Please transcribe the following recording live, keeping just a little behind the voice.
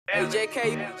AJK.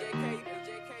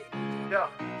 Yeah.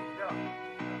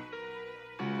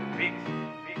 Big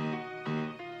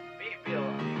bill.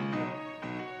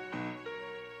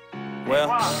 Well,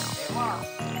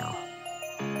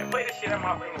 and play this shit at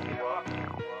my funeral, bro.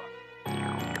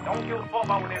 Don't give a fuck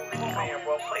about what that bitch saying,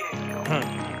 bro. Play that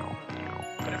shit.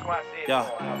 That's why I said,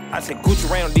 yeah. I said Gucci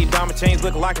rain on these diamond chains,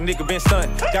 looking like a nigga been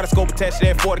stunting. Got a scope attached to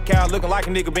that 40 cal, looking like a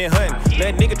nigga been hunting.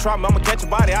 Let nigga try me, I'ma catch a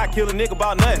body, I kill a nigga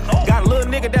about nothing. Got a little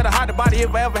nigga that'll hide the body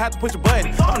if I ever have to push a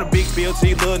button. I'm the big bill to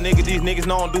these little niggas, these niggas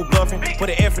know I don't do bluffing. Put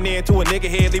an F in there into a nigga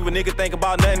head, leave a nigga think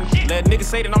about nothing. Let nigga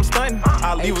say that I'm stunting,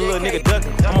 I'll leave a little nigga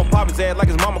ducking. I'ma pop his ass like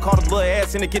his mama caught his little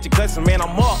ass in the kitchen cussing. Man,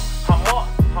 I'm up.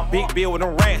 Big bill with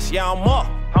them rats, yeah, I'm up.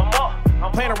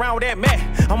 I'm playing around with that mat.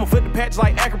 I'ma flip the patch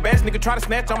like acrobats. Nigga try to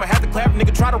snatch, I'ma have to clap.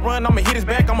 Nigga try to run, I'ma hit his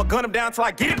back. I'ma gun him down till I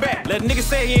get it back. Let a nigga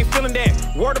say he ain't feeling that.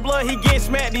 Word of blood, he getting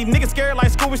smacked. These niggas scared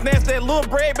like Scooby snatch that little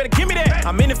bread. Better give me that.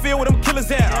 I'm in the field with them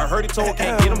killers at. I heard he told,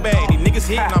 can't get him back. These niggas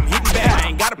hitting, I'm hitting back. I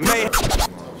ain't gotta pay.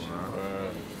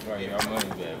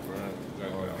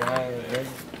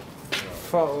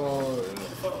 Fuck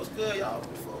was good, y'all.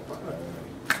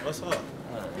 What's up?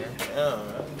 Yeah,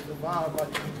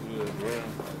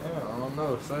 I don't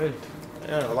know, say.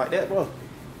 yeah, like that, bro.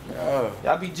 Yeah.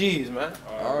 Y'all be G's, man.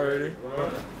 Already.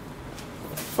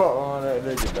 Fuck on that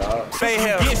nigga, dog. Say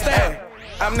hell.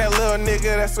 I'm that little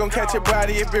nigga that's gonna catch your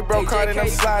body. If it broke hard and I'm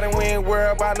sliding, we ain't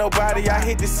worried about nobody. I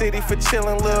hit the city for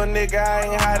chillin', little nigga.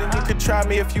 I ain't hiding, you can try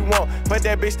me if you want. But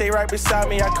that bitch stay right beside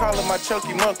me, I call her my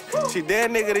chunky monkey. She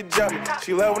dead nigga to jump me.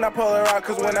 She love when I pull her out,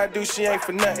 cause when I do, she ain't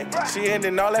for nothing. She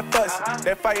ending all that fussing,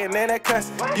 that fighting and that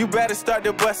cussing. You better start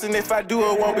the bustin', if I do,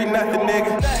 it won't be nothing,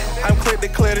 nigga. I'm clear to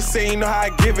clear the scene, you know how I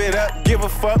give it up. Give a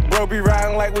fuck, bro, be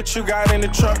riding like what you got in the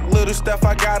truck. Little stuff,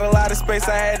 I got a lot of space,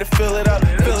 I had to fill it up.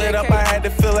 Fill it up, I had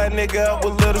to fill that nigga up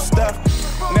with little stuff.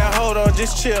 Now hold on,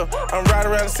 just chill. I'm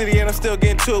riding around the city and I'm still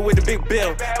getting to it with the big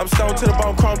bill. I'm stoned to the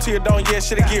bone, chrome to your dome, yeah,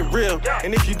 shit'll get real.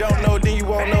 And if you don't know, then you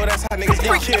won't know, that's how niggas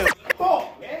get killed.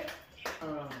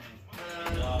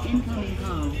 Incoming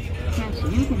call.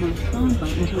 Press use the next phone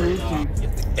button to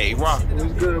answer. Hey, Rock.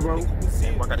 What's good, bro?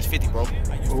 I got this 50, bro.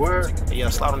 Word? Yeah,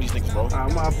 slide on these niggas, bro.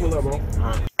 I'm gonna pull up, bro.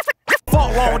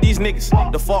 Fuck wrong with these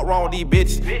niggas, the fuck wrong with these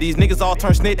bitches. These niggas all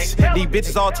turn snitches, these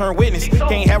bitches all turn witness.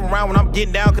 Can't have them around when I'm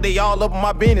getting down cause they all up on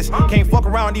my business. Can't fuck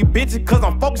around these bitches cause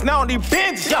I'm focused now on these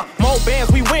binges. Yeah, more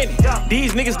bands we winning,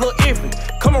 these niggas look iffy.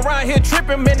 Come around here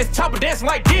tripping, man, this chopper dancing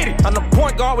like Diddy. I'm the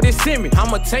point guard with this semi,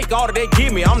 I'ma take all that they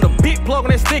give me. I'm the big plug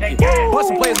on that sticky,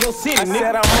 bustin' players no city, I nigga.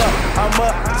 said I'm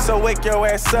up, so wake your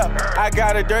ass up. I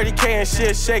got a dirty K and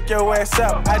shit, shake your ass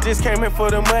up. I just came here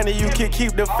for the money, you can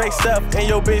keep the face up. And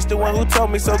your bitch the one who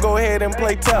told me, so go ahead and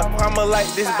play tough. I'ma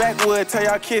light this backwood, tell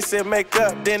y'all kiss and make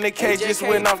up. Then the K just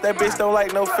went off, that bitch don't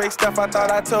like no fake stuff. I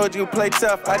thought I told you play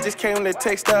tough, I just came to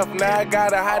take stuff. Now I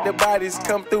gotta hide the bodies,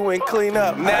 come through and clean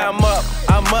up. Now I'm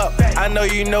up, I know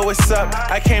you know what's up.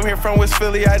 I came here from West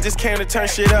Philly, I just came to turn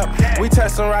shit up. We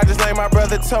touched on Rogers Lane, my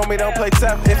brother told me don't play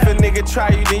tough. If a nigga try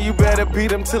you, then you better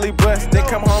beat him till he bust. Then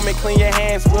come home and clean your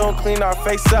hands, we don't clean our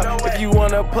face up. If you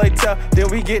wanna play tough, then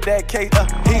we get that cake up.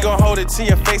 He gon' hold it to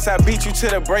your face, I beat you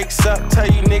till the breaks up. Tell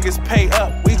you niggas pay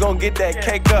up, we gon' get that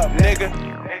cake up, nigga.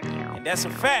 And that's a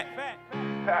fact.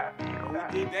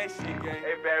 We did that shit, gang.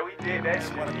 Hey, man, we did that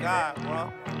shit. Swear to God,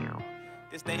 bro.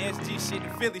 This the SG shit, the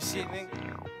Philly shit, nigga.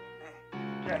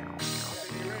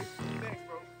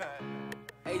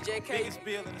 AJK. Biggest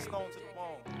bill in the stone to the